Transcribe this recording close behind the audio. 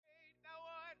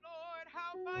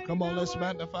Well, come on, let's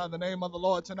magnify the name of the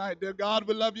Lord tonight. Dear God,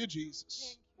 we love you,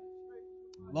 Jesus.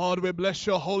 Lord, we bless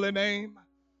your holy name.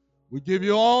 We give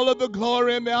you all of the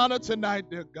glory and the honor tonight,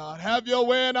 dear God. Have your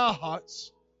way in our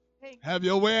hearts. Have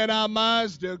your way in our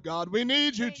minds, dear God. We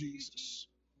need you, Jesus.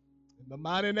 In the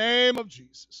mighty name of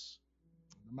Jesus.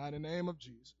 In the mighty name of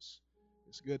Jesus.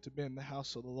 It's good to be in the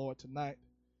house of the Lord tonight.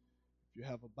 If you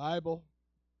have a Bible,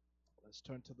 let's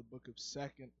turn to the book of 2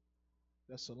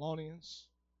 Thessalonians,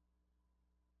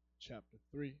 chapter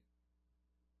 3.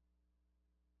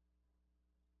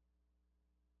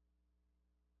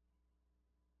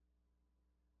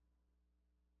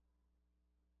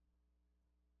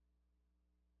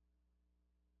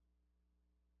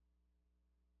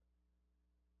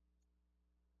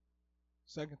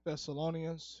 Second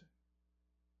Thessalonians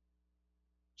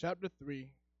chapter 3,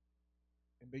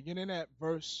 and beginning at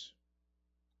verse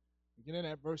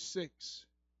 6.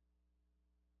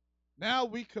 Now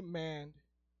we command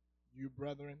you,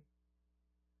 brethren,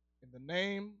 in the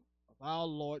name of our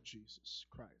Lord Jesus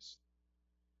Christ,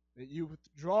 that you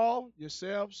withdraw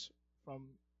yourselves from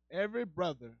every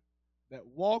brother that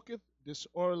walketh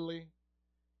disorderly,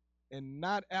 and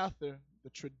not after the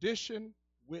tradition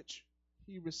which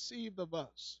he received of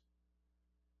us.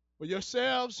 For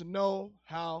yourselves know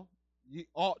how ye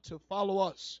ought to follow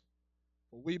us.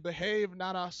 For we behave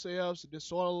not ourselves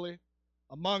disorderly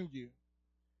among you,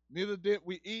 neither did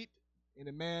we eat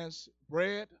any man's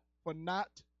bread for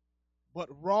naught, but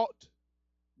wrought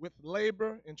with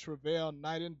labor and travail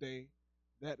night and day,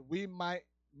 that we might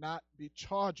not be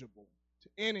chargeable to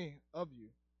any of you,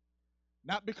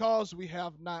 not because we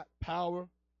have not power,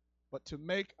 but to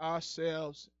make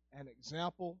ourselves an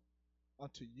example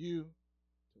unto you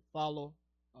to follow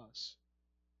us.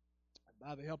 And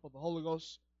by the help of the Holy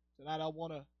Ghost, tonight I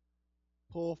want to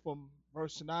pull from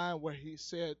verse 9 where he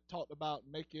talked about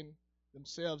making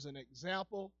themselves an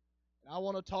example. And I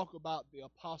want to talk about the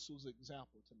apostles'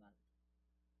 example tonight.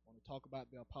 I want to talk about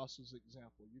the apostles'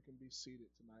 example. You can be seated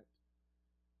tonight.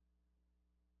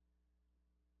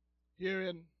 Here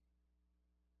in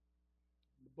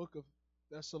the book of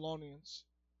Thessalonians,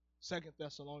 2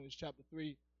 Thessalonians chapter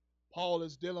 3, Paul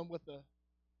is dealing with a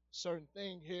certain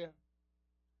thing here.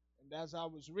 And as I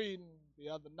was reading the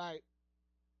other night,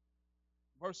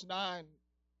 verse 9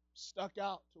 stuck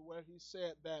out to where he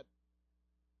said that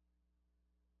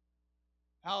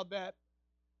how that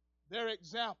their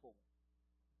example,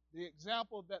 the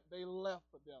example that they left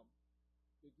for them,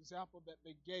 the example that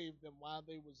they gave them while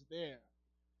they was there,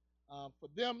 for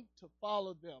them to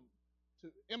follow them,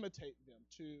 to imitate them,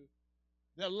 to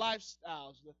their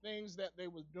lifestyles, the things that they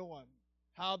were doing,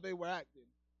 how they were acting,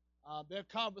 their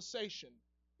conversation,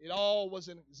 it all was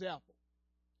an example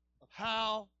of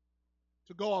how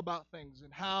to go about things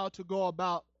and how to go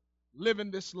about living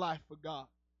this life for God.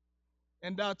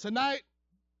 And tonight,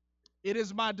 it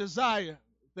is my desire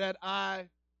that I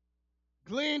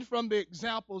glean from the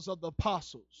examples of the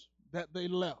apostles that they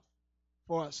left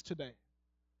for us today.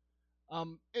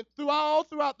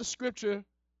 Throughout the scripture,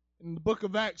 in the book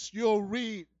of Acts, you'll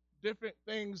read different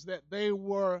things that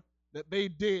they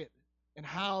did and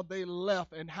how they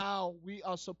left and how we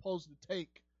are supposed to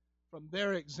take from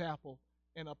their example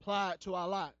and apply it to our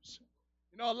lives.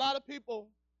 You know, a lot of people,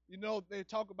 they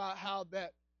talk about how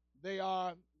that they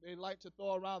like to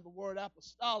throw around the word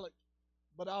apostolic,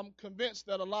 but I'm convinced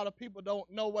that a lot of people don't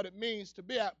know what it means to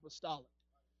be apostolic.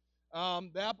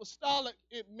 The apostolic,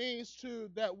 it means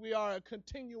that we are a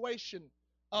continuation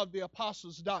of the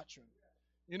apostles' doctrine.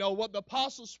 You know, what the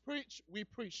apostles preach, we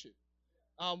preach it.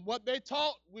 What they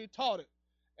taught, we taught it.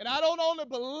 And I don't only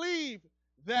believe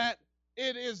that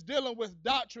it is dealing with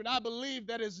doctrine, I believe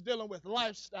that it's dealing with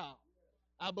lifestyle.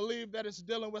 I believe that it's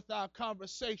dealing with our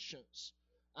conversations.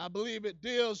 I believe it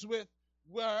deals with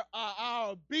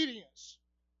our obedience.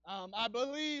 I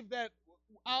believe that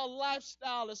our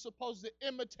lifestyle is supposed to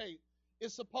imitate.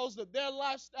 Their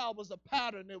lifestyle was a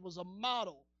pattern. It was a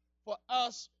model for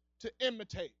us to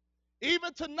imitate.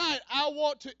 Even tonight, I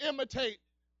want to imitate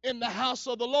in the house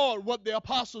of the Lord what the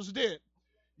apostles did.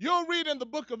 You'll read in the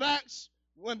book of Acts,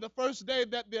 when the first day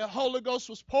that the Holy Ghost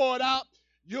was poured out,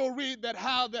 you'll read that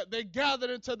how that they gathered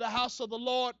into the house of the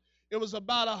Lord. It was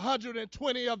about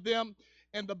 120 of them,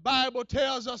 and the Bible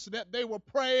tells us that they were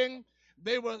praying,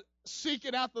 they were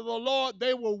seeking after the Lord,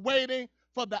 they were waiting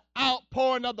for the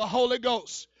outpouring of the Holy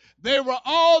Ghost. They were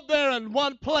all there in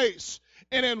one place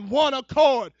and in one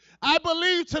accord. I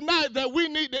believe tonight that we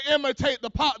need to imitate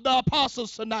the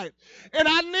apostles tonight. And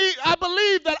I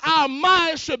believe that our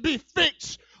minds should be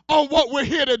fixed on what we're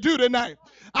here to do tonight.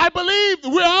 I believe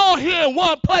we're all here in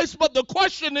one place, but the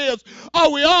question is,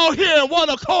 are we all here in one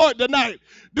accord tonight?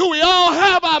 Do we all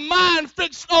have our mind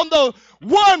fixed on the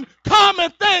one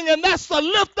common thing, and that's to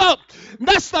lift up,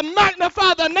 that's to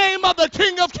magnify the name of the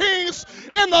King of Kings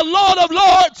and the Lord of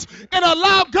Lords, and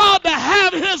allow God to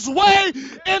have his way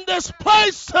in this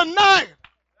place tonight.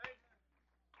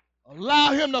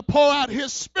 Allow him to pour out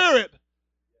his spirit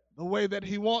the way that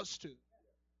he wants to.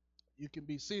 You can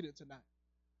be seated tonight.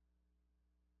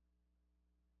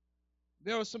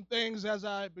 There are some things as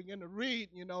I begin to read,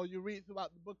 you read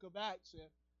throughout the book of Acts, and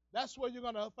that's where you're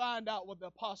going to find out what the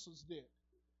apostles did.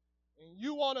 And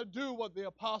you want to do what the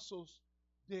apostles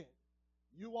did.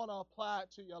 You want to apply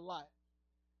it to your life.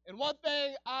 And one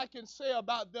thing I can say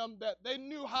about them, that they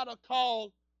knew how to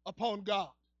call upon God.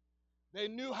 They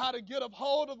knew how to get a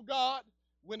hold of God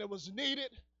when it was needed,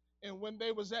 and when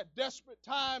they was at desperate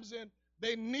times and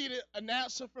they needed an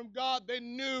answer from God, they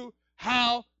knew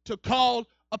how to call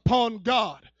upon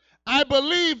God. I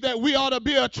believe that we ought to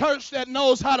be a church that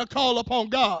knows how to call upon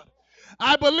God.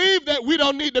 I believe that we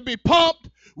don't need to be pumped.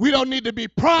 We don't need to be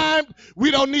primed. We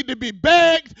don't need to be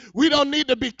begged. We don't need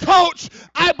to be coached.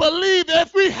 I believe that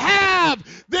if we have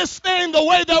this thing the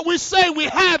way that we say we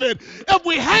have it, if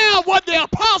we have what the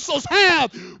apostles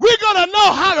have, we're going to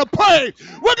know how to pray.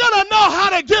 We're going to know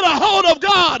how to get a hold of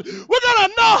God. We're going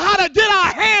to know how to get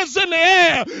our hands in the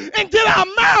air and get our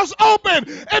mouths open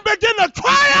and begin to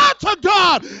cry out to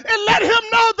God and let him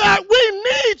know that we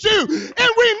need you, and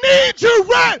we need you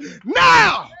right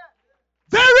now.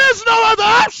 There is no other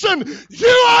option.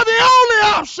 You are the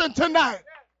only option tonight.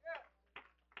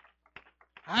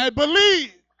 I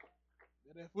believe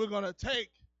that if we're going to take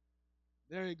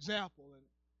their example, and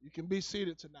you can be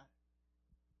seated tonight.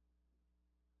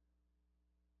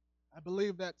 I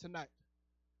believe that tonight,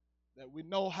 that we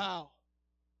know how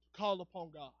to call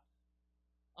upon God.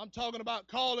 I'm talking about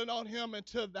calling on him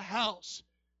until the house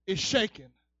is shaken.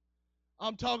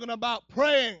 I'm talking about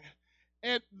praying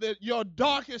at your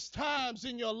darkest times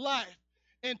in your life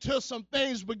until some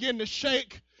things begin to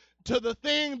shake, till the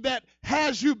thing that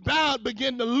has you bound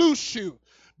begin to loose you,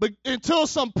 until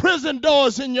some prison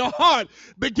doors in your heart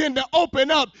begin to open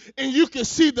up and you can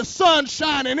see the sun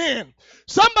shining in.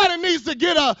 Somebody needs to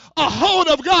get a hold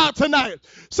of God tonight.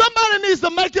 Somebody needs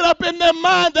to make it up in their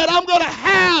mind that I'm going to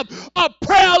have a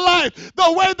prayer life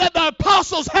the way that the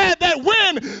apostles had, that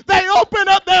when they opened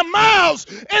up their mouths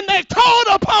and they called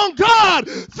upon God,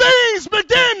 things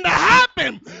begin to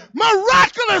happen.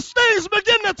 Miraculous things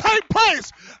begin to take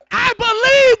place. I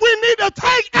believe we need to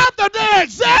take after their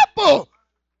example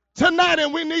tonight,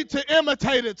 and we need to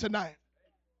imitate it tonight.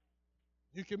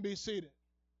 You can be seated.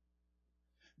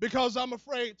 Because I'm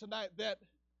afraid tonight that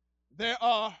there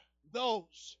are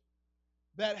those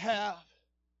that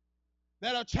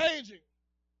are changing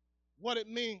what it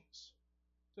means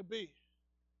to be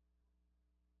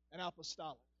an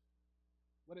apostolic,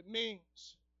 what it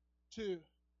means to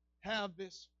have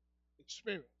this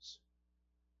experience.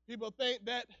 People think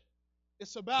that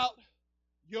it's about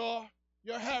your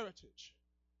heritage.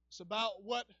 It's about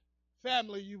what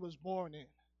family you was born in.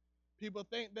 People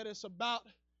think that it's about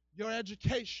your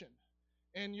education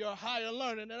and your higher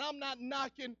learning. And I'm not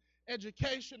knocking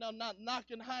education. I'm not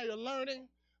knocking higher learning.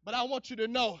 But I want you to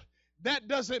know that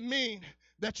doesn't mean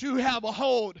that you have a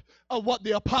hold of what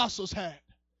the apostles had.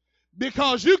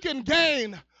 Because you can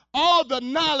gain all the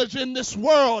knowledge in this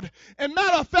world. And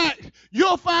matter of fact,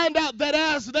 you'll find out that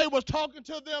as they were talking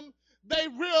to them, they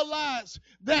realized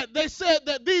that they said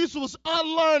that these was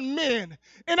unlearned men.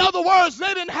 In other words,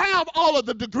 they didn't have all of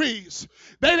the degrees.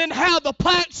 They didn't have the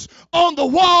plaques on the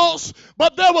walls.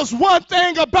 But there was one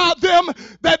thing about them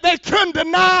that they couldn't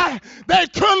deny. They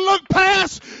couldn't look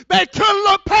past. They couldn't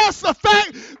look past the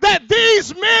fact that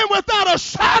these men, without a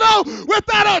shadow,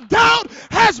 without a doubt,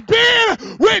 has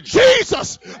been with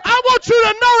Jesus. I want you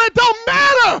to know it don't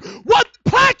matter what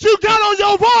plaque you got on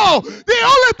your wall. The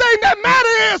only thing that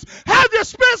matters is, have you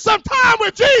spent some time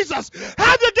with Jesus?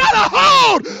 Have you got a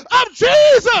hold of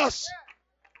Jesus?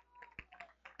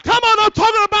 Come on, I'm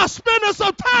talking about spending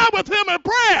some time with him in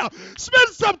prayer. Spend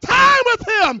some time with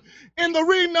him in the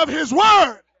reading of his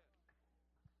word.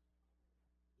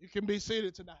 You can be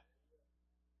seated tonight.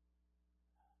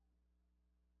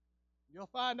 You'll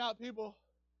find out people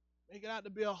making out to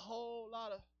be a whole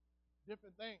lot of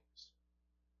different things.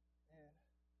 And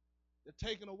they're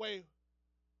taking away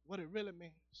what it really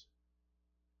means.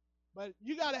 But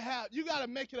you gotta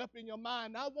make it up in your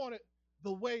mind. I want it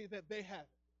the way that they have it.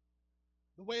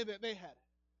 The way that they had it.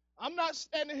 I'm not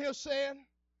standing here saying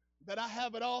that I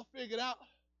have it all figured out,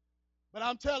 but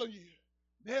I'm telling you,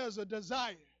 there's a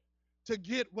desire to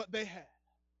get what they had.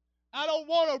 I don't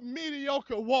want a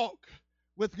mediocre walk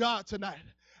with God tonight.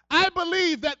 I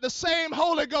believe that the same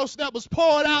Holy Ghost that was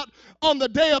poured out on the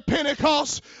day of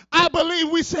Pentecost, I believe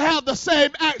we should have the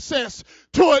same access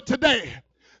to it today.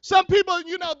 Some people,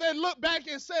 they look back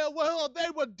and say, well,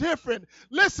 they were different.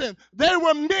 Listen, they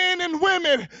were men and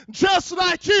women just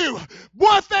like you.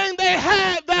 One thing they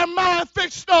had their mind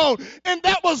fixed on, and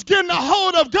that was getting a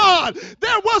hold of God.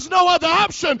 There was no other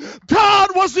option. God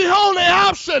was the only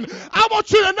option. I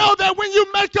want you to know that when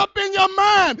you make up in your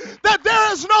mind that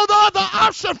there is no other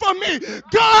option for me,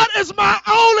 God is my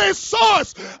only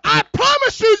source. I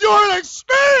promise you, you'll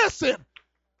experience it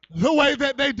the way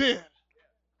that they did.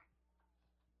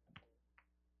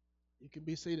 You can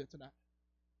be seated tonight.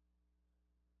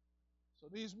 So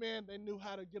these men, they knew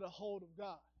how to get a hold of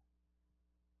God.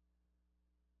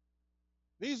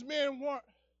 These men weren't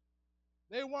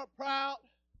proud.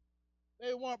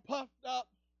 They weren't puffed up.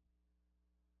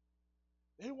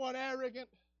 They weren't arrogant.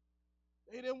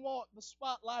 They didn't want the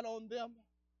spotlight on them.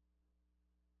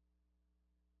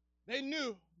 They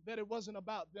knew that it wasn't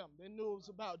about them. They knew it was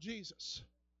about Jesus.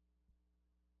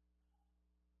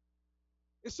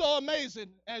 It's so amazing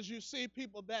as you see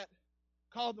people that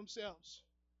call themselves,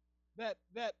 that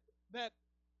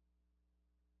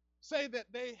say that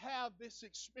they have this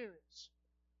experience,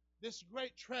 this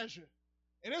great treasure.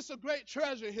 And it's a great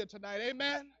treasure here tonight,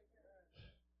 amen?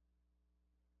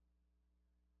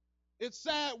 It's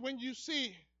sad when you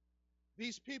see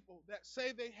these people that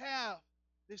say they have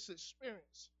this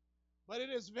experience, but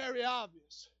it is very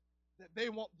obvious that they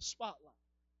want the spotlight.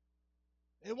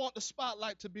 They want the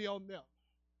spotlight to be on them.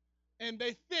 And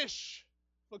they fish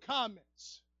for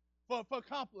comments, for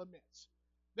compliments.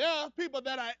 There are people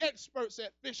that are experts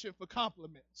at fishing for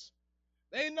compliments.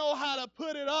 They know how to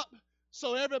put it up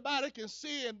so everybody can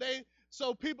see, and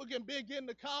so people can begin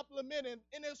to compliment.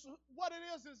 And it's what it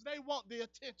is they want the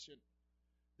attention.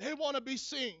 They want to be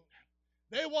seen.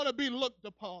 They want to be looked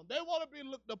upon. They want to be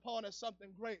looked upon as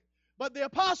something great. But the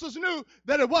apostles knew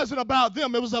that it wasn't about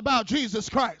them. It was about Jesus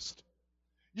Christ.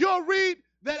 You'll read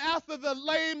that after the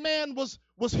lame man was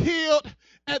healed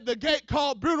at the gate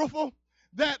called Beautiful,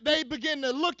 that they began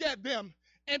to look at them.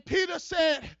 And Peter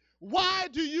said, why are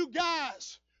you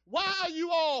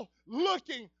all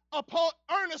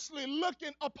earnestly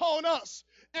looking upon us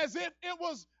as if it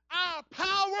was our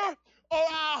power or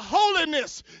our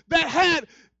holiness that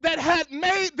had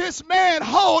made this man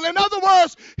whole? In other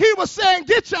words, he was saying,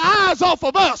 get your eyes off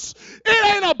of us.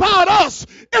 It ain't about us.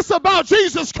 It's about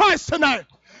Jesus Christ tonight.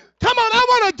 Come on, I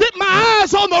want to get my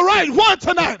eyes on the right one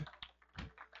tonight.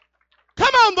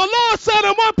 Come on, the Lord said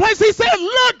in one place, he said,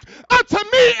 look unto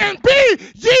me and be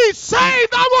ye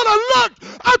saved. I want to look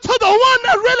unto the one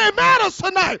that really matters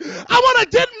tonight. I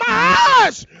want to get my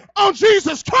eyes on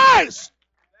Jesus Christ.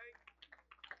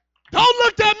 Don't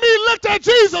look at me, look at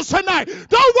Jesus tonight.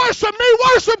 Don't worship me,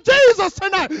 worship Jesus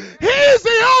tonight. He's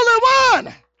the only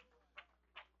one.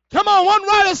 Come on, one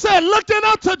writer said, looking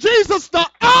unto Jesus, the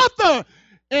author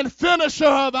and finisher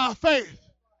of our faith.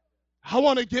 I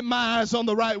want to get my eyes on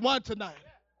the right one tonight.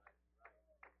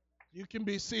 You can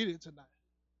be seated tonight.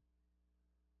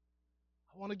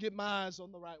 I want to get my eyes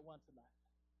on the right one tonight.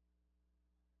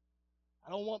 I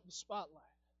don't want the spotlight.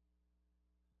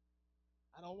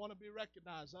 I don't want to be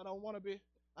recognized. I don't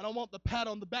want the pat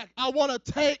on the back. I want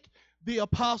to take the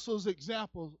apostles'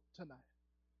 example tonight,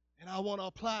 and I want to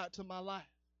apply it to my life.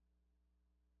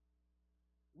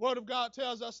 The Word of God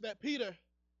tells us that Peter,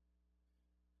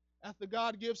 after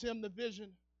God gives him the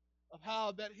vision of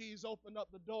how that he's opened up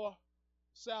the door of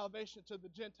salvation to the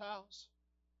Gentiles,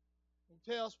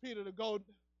 he tells Peter to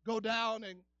go down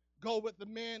and go with the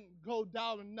men, go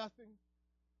down to nothing.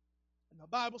 And the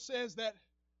Bible says that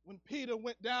when Peter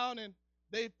went down and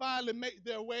they finally make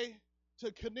their way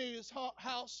to Cornelius'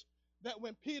 house, that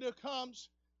when Peter comes,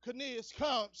 Cornelius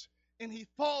comes, and he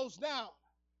falls down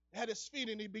at his feet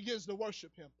and he begins to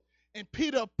worship him. And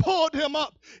Peter pulled him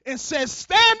up and said,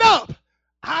 stand up,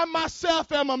 I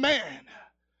myself am a man.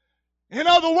 In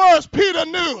other words, Peter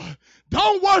knew,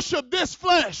 don't worship this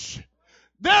flesh.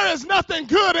 There is nothing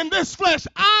good in this flesh.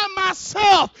 I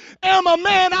myself am a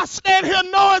man. I stand here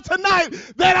knowing tonight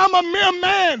that I'm a mere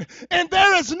man, and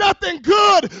there is nothing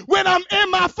good when I'm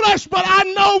in my flesh. But I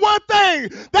know one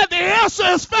thing, that the answer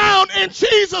is found in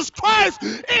Jesus Christ.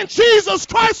 In Jesus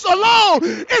Christ alone.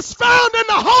 It's found in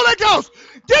the Holy Ghost.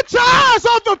 Get your eyes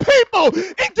on the people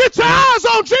and get your eyes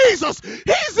on Jesus.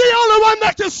 He's the only one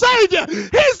that can save you.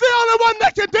 He's the only one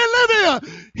that can deliver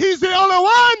you. He's the only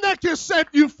one that can set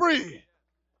you free.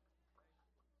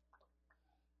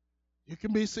 You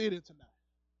can be seated tonight.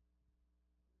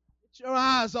 Get your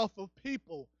eyes off of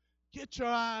people. Get your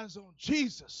eyes on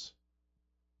Jesus.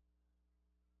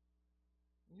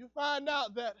 You find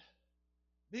out that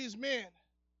these men,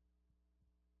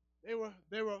 they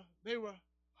were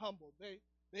humble.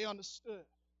 They understood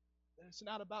that it's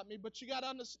not about me, but you got to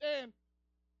understand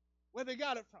where they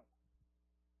got it from,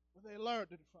 where they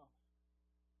learned it from.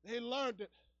 They learned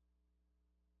it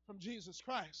from Jesus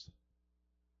Christ.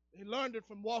 They learned it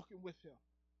from walking with him,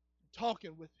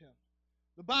 talking with him.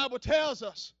 The Bible tells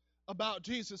us about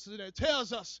Jesus, and it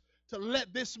tells us to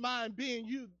let this mind be in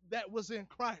you that was in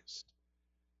Christ.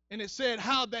 And it said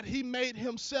how that he made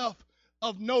himself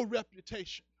of no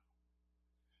reputation.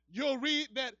 You'll read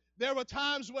that there were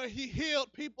times where he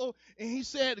healed people and he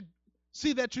said,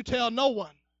 see that you tell no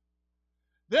one.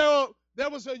 There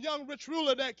was a young rich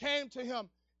ruler that came to him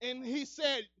and he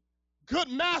said, good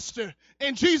master.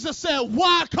 And Jesus said,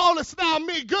 why callest thou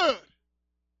me good?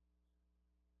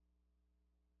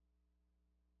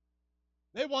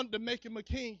 They wanted to make him a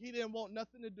king. He didn't want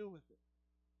nothing to do with it.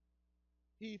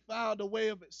 He found a way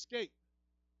of escape.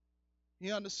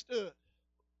 He understood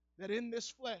that in this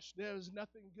flesh, there is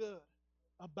nothing good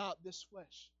about this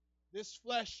flesh. This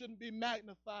flesh shouldn't be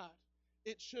magnified.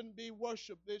 It shouldn't be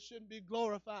worshiped. It shouldn't be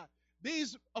glorified.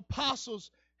 These apostles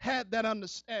had that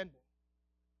understanding.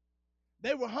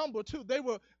 They were humble too. They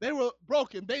were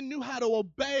broken. They knew how to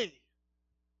obey.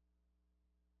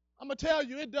 I'm going to tell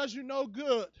you, it does you no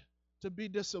good to be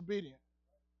disobedient.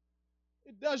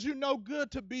 It does you no good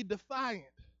to be defiant.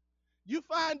 You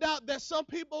find out that some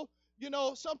people,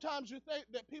 sometimes you think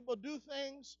that people do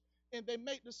things and they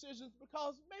make decisions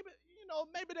because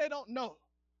maybe they don't know.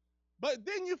 But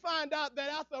then you find out that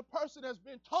after a person has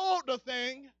been told a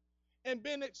thing and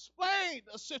been explained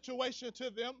a situation to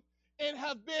them and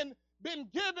have been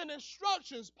given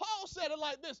instructions, Paul said it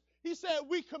like this. He said,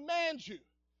 we command you.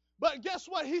 But guess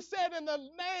what? He said, in the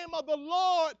name of the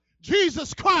Lord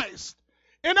Jesus Christ.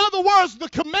 In other words, the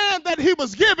command that he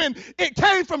was given, it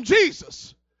came from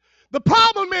Jesus. The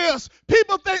problem is,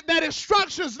 people think that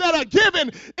instructions that are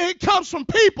given, it comes from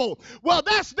people. Well,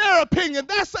 that's their opinion.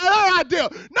 That's their idea.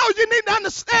 No, you need to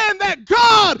understand that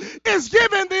God is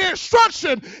giving the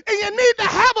instruction, and you need to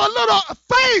have a little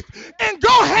faith and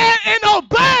go ahead and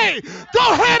obey.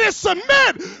 Go ahead and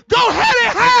submit. Go ahead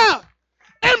and have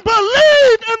and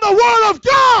believe in the word of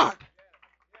God.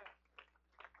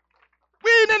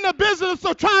 We ain't in the business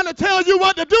of trying to tell you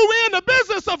what to do. We're in the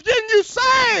business of getting you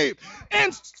saved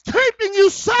and keeping you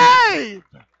saved.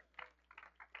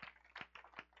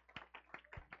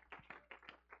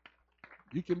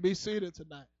 You can be seated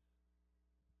tonight.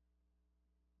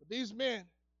 But these men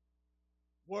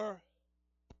were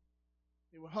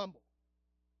humble.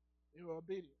 They were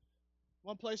obedient.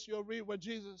 One place you'll read where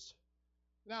Jesus,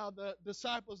 now the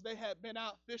disciples, they had been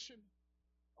out fishing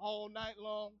all night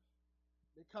long.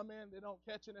 They come in, they don't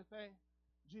catch anything.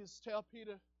 Jesus tells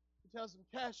Peter, he tells him,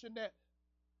 cast your net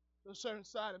to a certain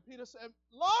side. And Peter said,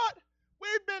 Lord,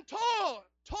 we've been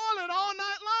toiling all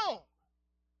night long.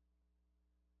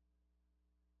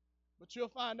 But you'll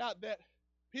find out that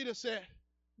Peter said,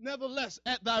 nevertheless,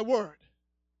 at thy word.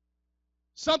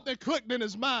 Something clicked in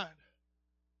his mind.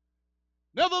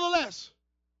 Nevertheless,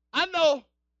 I know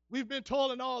we've been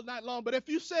toiling all night long, but if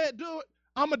you said do it,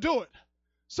 I'm going to do it.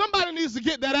 Somebody needs to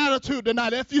get that attitude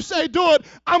tonight. If you say do it,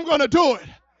 I'm going to do it.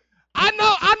 I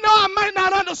know I might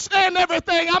not understand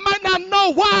everything. I might not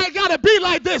know why I got to be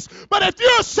like this. But if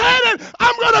you're saying it,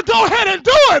 I'm going to go ahead and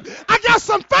do it. I got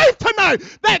some faith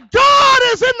tonight that God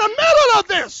is in the middle of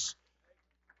this.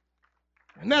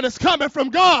 And that is coming from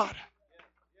God.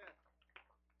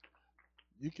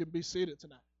 You can be seated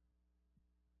tonight.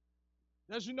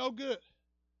 Does you no good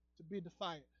to be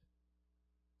defiant,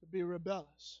 to be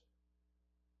rebellious.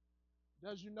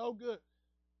 Does you no good.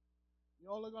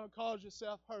 You're only going to cause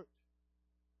yourself hurt.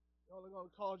 You're only going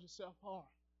to cause yourself harm.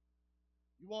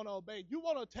 You want to obey. You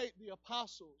want to take the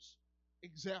apostles'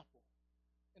 example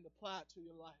and apply it to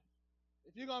your life.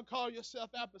 If you're going to call yourself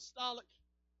apostolic,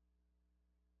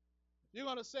 if you're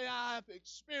going to say, I have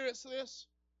experienced this,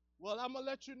 well, I'm going to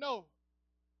let you know.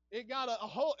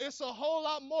 It's a whole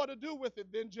lot more to do with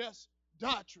it than just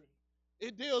doctrine.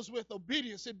 It deals with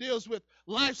obedience. It deals with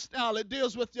lifestyle. It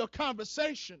deals with your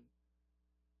conversation.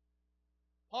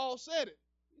 Paul said it.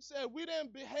 He said, we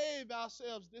didn't behave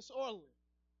ourselves disorderly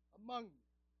among you.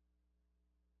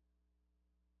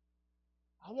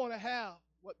 I want to have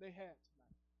what they had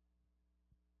tonight.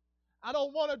 I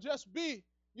don't want to just be,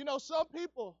 some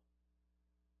people,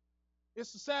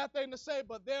 it's a sad thing to say,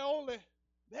 but they're only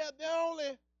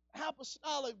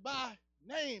apostolic by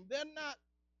name.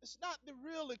 It's not the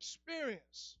real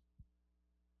experience.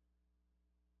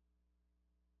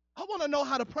 I want to know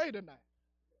how to pray tonight.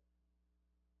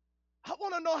 I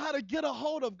want to know how to get a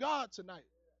hold of God tonight.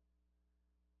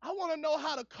 I want to know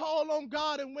how to call on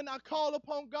God, and when I call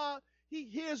upon God, he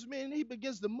hears me and he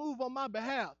begins to move on my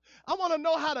behalf. I want to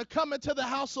know how to come into the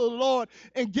house of the Lord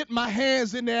and get my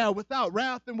hands in there without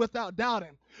wrath and without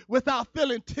doubting, without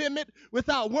feeling timid,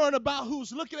 without worrying about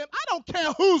who's looking at me. I don't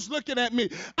care who's looking at me.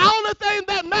 The only thing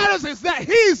that matters is that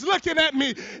he's looking at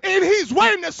me, and he's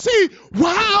waiting to see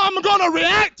how I'm going to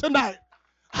react tonight,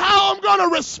 how I'm going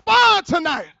to respond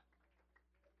tonight.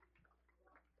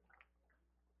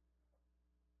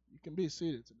 You can be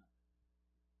seated tonight.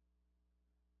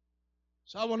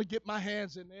 So I want to get my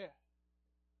hands in there.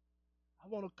 I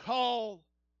want to call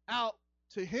out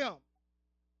to him.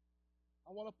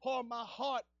 I want to pour my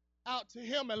heart out to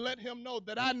him and let him know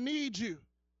that I need you.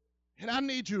 And I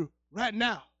need you right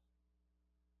now.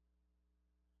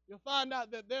 You'll find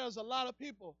out that there's a lot of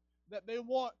people that they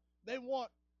want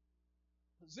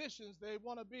positions, they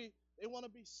want to be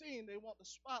seen, they want the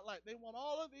spotlight, they want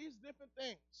all of these different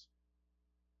things.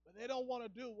 But they don't want to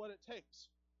do what it takes.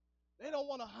 They don't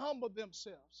want to humble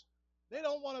themselves. They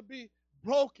don't want to be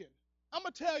broken. I'm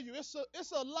going to tell you, it's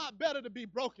a lot better to be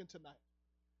broken tonight.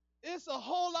 It's a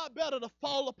whole lot better to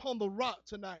fall upon the rock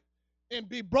tonight and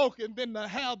be broken than to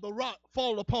have the rock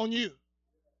fall upon you.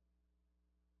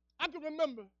 I can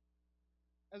remember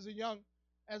as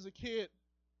a kid,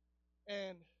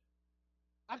 and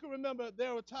I can remember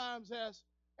there were times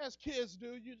as kids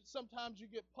do, sometimes you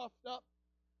get puffed up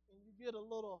and you get a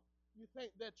little, you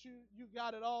think that you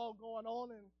got it all going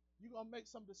on and you're going to make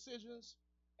some decisions.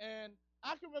 And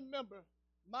I can remember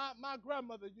my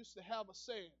grandmother used to have a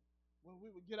saying when we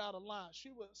would get out of line.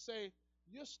 She would say,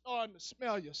 "You're starting to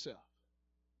smell yourself."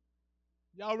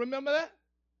 Y'all remember that?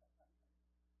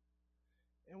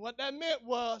 And what that meant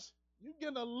was, you're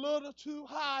getting a little too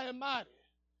high and mighty.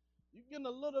 You're getting a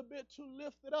little bit too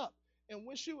lifted up. And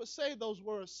when she would say those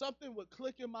words, something would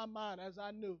click in my mind as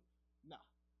I knew, nah,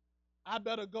 I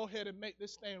better go ahead and make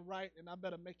this thing right, and I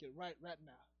better make it right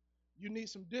now. You need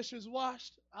some dishes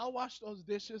washed? I'll wash those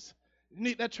dishes. You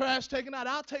need that trash taken out?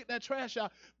 I'll take that trash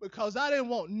out, because I didn't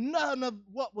want none of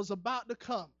what was about to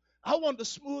come. I wanted to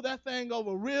smooth that thing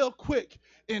over real quick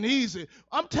and easy.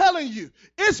 I'm telling you,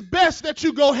 it's best that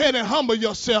you go ahead and humble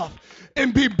yourself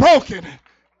and be broken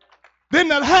than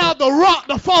to have the rock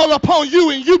to fall upon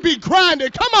you and you be grinding.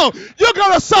 Come on, you're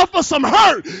going to suffer some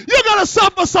hurt. You're going to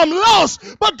suffer some loss.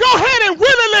 But go ahead and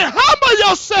willingly humble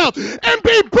yourself and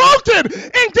be broken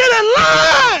and get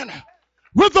in line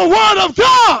with the word of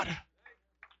God.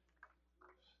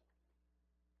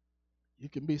 You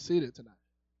can be seated tonight.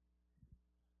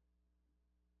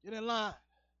 Get in line.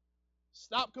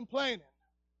 Stop complaining.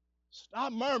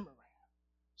 Stop murmuring.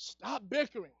 Stop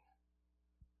bickering.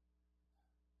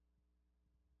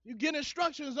 You get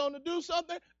instructions on to do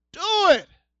something, do it.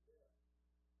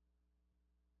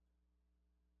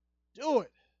 Do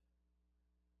it.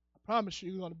 I promise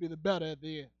you, you're going to be the better at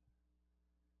the end.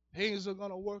 Things are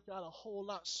going to work out a whole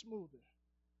lot smoother,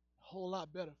 a whole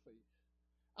lot better for you.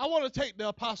 I want to take the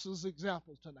Apostles'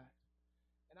 example tonight,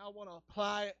 and I want to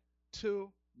apply it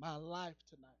to my life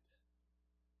tonight.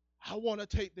 I want to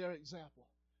take their example.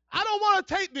 I don't want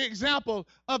to take the example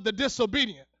of the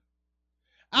disobedient.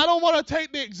 I don't want to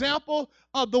take the example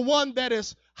of the one that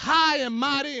is high and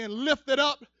mighty and lifted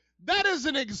up. That is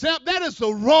an example. That is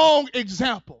the wrong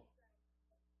example.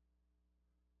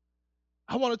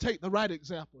 I want to take the right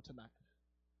example tonight.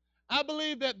 I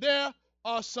believe that there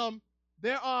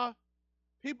are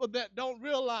people that don't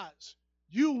realize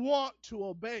you want to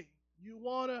obey. You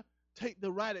want to take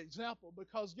the right example,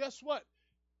 because guess what?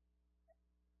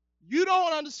 You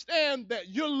don't understand that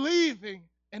you're leaving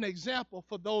an example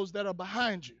for those that are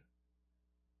behind you.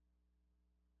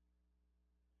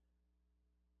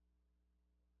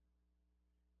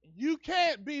 You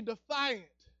can't be defiant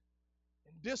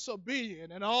and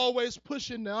disobedient and always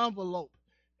pushing the envelope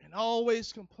and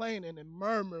always complaining and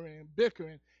murmuring and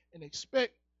bickering and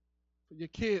expect for your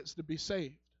kids to be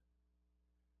saved.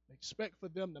 Expect for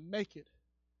them to make it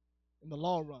in the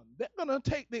long run. They're going to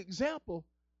take the example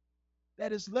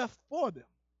that is left for them.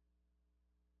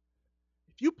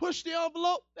 If you push the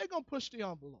envelope, they're going to push the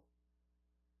envelope.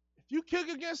 If you kick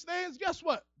against things, guess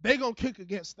what? They're going to kick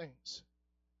against things.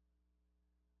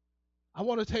 I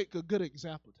want to take a good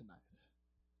example tonight.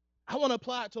 I want to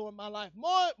apply it to my life.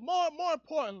 More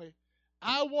importantly,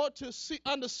 I want to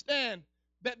understand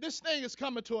that this thing is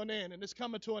coming to an end, and it's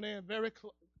coming to an end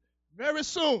very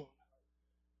soon.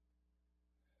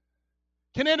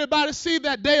 Can anybody see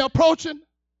that day approaching?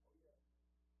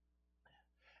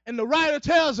 And the writer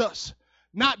tells us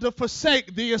not to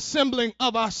forsake the assembling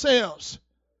of ourselves,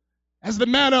 as the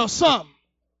manner of some.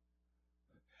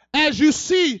 As you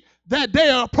see that day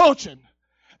approaching,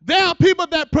 There are people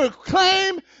that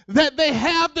proclaim that they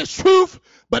have this truth,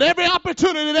 but every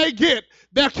opportunity they get,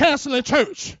 they're canceling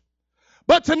church.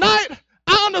 But tonight,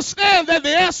 I understand that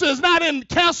the answer is not in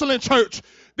canceling church.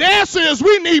 The answer is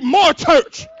we need more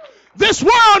church. This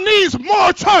world needs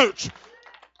more church.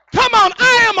 Come on,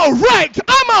 I am a wreck.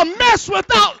 I'm a mess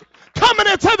without coming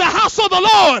into the house of the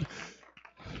Lord.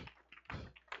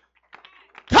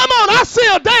 Come on, I see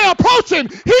a day approaching.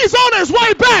 He's on his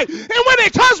way back. And when he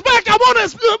comes back, I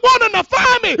want him to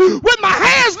find me with my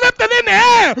hands lifted in the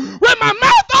air, with my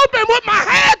mouth open, with my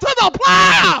hand to the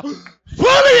plow,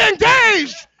 fully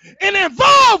engaged and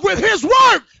involved with his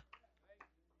work.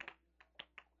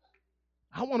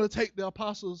 I want to take the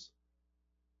apostles'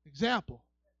 example.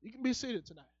 You can be seated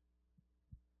tonight.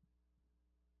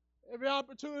 Every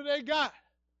opportunity they got,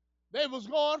 they was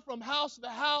going from house to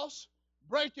house,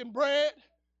 breaking bread.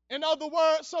 In other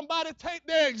words, somebody take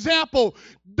their example.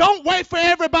 Don't wait for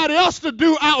everybody else to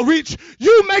do outreach.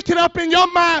 You make it up in your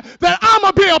mind that I'm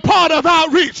going to be a part of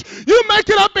outreach. You make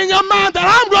it up in your mind that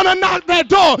I'm going to knock that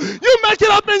door. You make it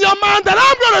up in your mind that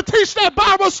I'm going to teach that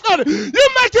Bible study. You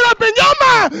make it up in your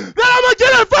mind that I'm going to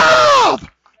get involved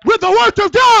with the work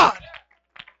of God.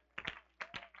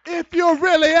 If you're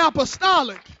really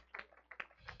apostolic,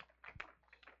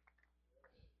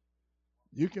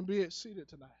 you can be seated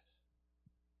tonight.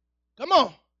 Come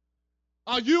on.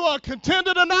 Are you a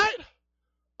contender tonight,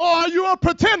 or are you a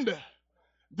pretender?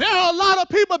 There are a lot of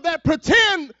people that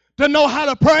pretend to know how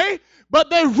to pray, but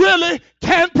they really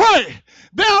can't pray.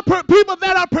 There are people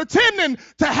that are pretending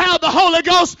to have the Holy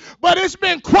Ghost, but it's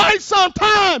been quite some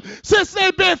time since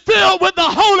they've been filled with the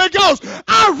Holy Ghost.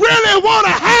 I really want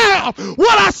to have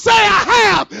what I say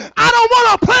I have. I don't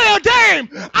want to play a game.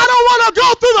 I don't want to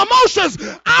go through the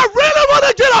motions. I really want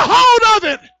to get a hold of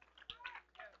it.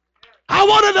 I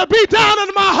wanted to be down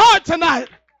in my heart tonight.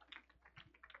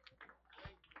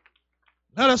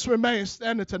 Let us remain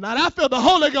standing tonight. I feel the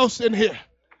Holy Ghost in here.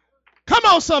 Come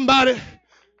on, somebody.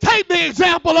 Take the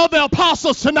example of the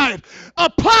apostles tonight.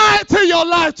 Apply it to your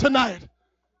life tonight.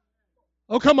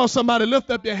 Oh, come on, somebody. Lift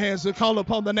up your hands and call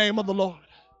upon the name of the Lord.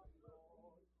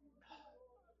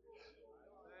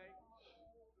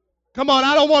 Come on,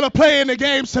 I don't want to play in the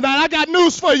games tonight. I got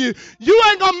news for you. You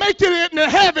ain't going to make it into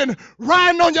heaven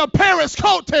riding on your parents'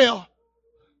 coattail.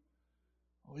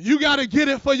 You got to get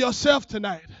it for yourself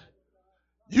tonight.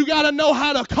 You got to know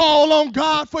how to call on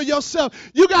God for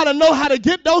yourself. You got to know how to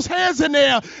get those hands in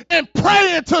there and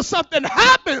pray until something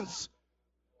happens.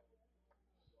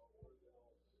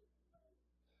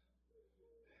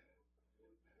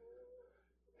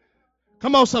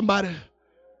 Come on, somebody.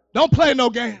 Don't play no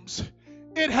games.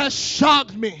 It has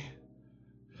shocked me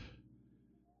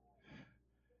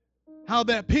how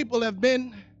that people have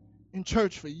been in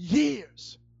church for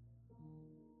years.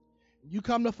 You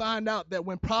come to find out that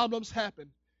when problems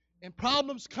happen and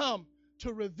problems come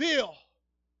to reveal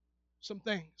some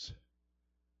things,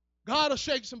 God will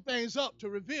shake some things up to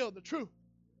reveal the truth.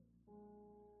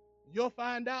 You'll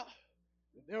find out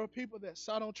that there were people that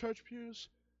sat on church pews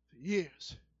for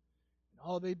years, and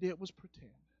all they did was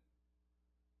pretend.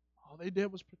 All they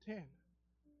did was pretend.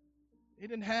 They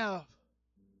didn't have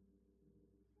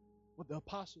what the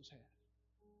apostles had.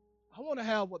 I want to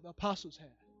have what the apostles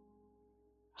had.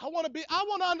 I want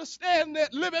to understand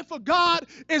that living for God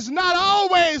is not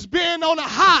always being on a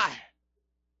high.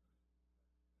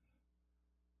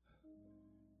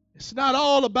 It's not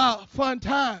all about fun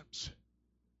times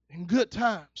and good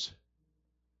times.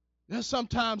 There's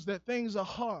sometimes that things are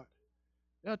hard.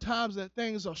 There are times that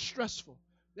things are stressful.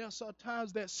 There are some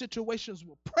times that situations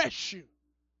will press you.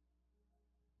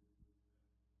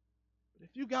 But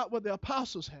if you got what the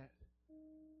apostles had,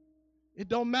 it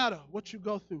don't matter what you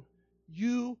go through.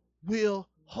 You will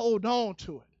hold on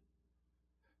to it.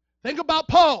 Think about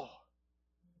Paul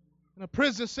in a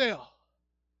prison cell.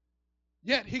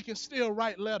 Yet he can still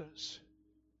write letters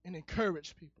and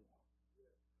encourage people.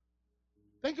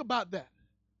 Think about that.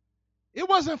 It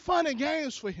wasn't fun and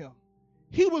games for him.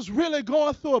 He was really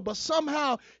going through it, but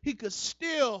somehow he could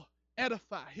still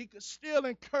edify. He could still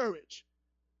encourage.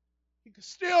 He could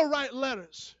still write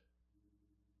letters,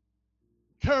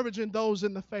 encouraging those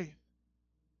in the faith.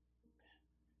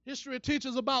 History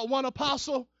teaches about one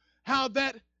apostle, how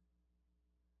that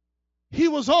he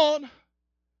was on.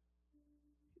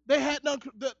 They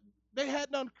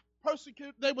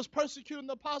was persecuting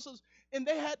the apostles, and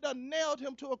they had done nailed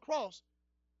him to a cross.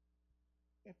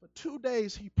 And for 2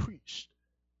 days he preached.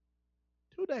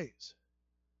 2 days.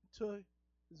 Until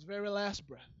his very last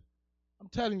breath. I'm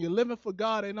telling you, living for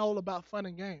God ain't all about fun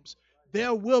and games.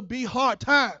 There will be hard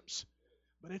times.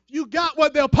 But if you got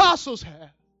what the apostles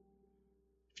had,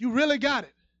 if you really got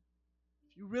it,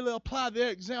 if you really apply their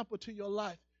example to your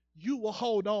life, you will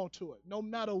hold on to it. No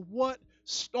matter what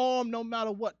storm, no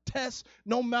matter what test,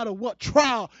 no matter what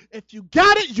trial. If you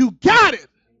got it, you got it.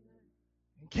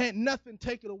 And can't nothing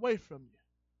take it away from you.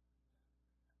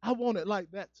 I want it like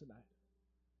that tonight.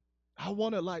 I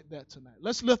want it like that tonight.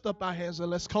 Let's lift up our hands and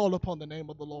let's call upon the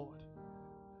name of the Lord.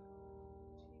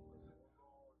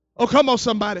 Oh, come on,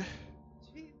 somebody.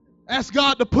 Ask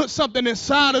God to put something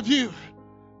inside of you.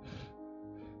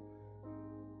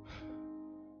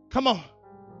 Come on.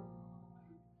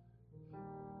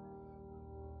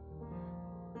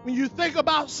 When you think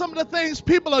about some of the things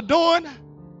people are doing,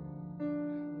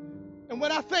 and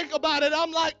when I think about it,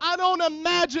 I'm like, I don't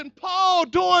imagine Paul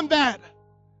doing that.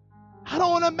 I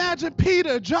don't imagine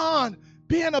Peter, John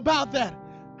being about that.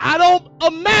 I don't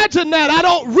imagine that. I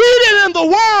don't read it in the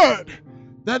Word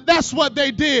that that's what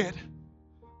they did.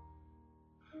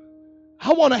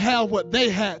 I want to have what they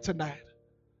had tonight.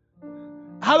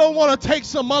 I don't want to take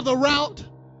some other route.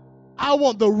 I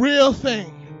want the real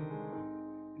thing.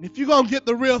 And if you're going to get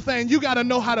the real thing, you got to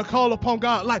know how to call upon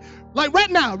God. Like right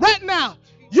now,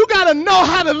 you got to know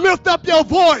how to lift up your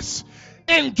voice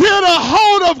and get a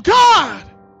hold of God.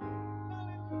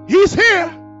 He's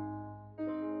here.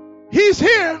 He's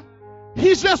here.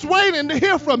 He's just waiting to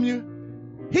hear from you.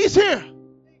 He's here.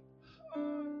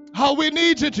 Oh, we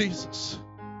need you, Jesus.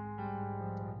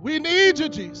 We need you,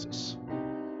 Jesus.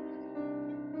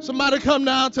 Somebody come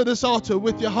down to this altar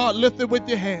with your heart lifted with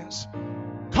your hands,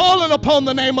 calling upon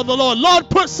the name of the Lord. Lord,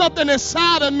 put something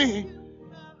inside of me.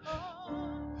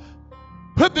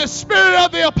 Put the spirit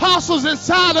of the apostles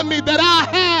inside of me that I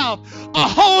have a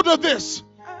hold of this,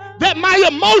 that my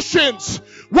emotions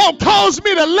won't cause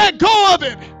me to let go of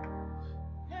it,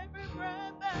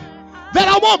 that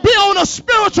I won't be on a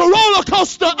spiritual roller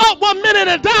coaster up one minute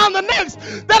and down the next,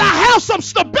 that I have some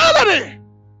stability.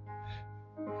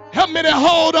 Help me to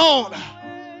hold on.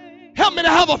 Help me to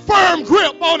have a firm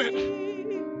grip on it.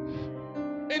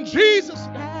 In Jesus'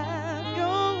 name.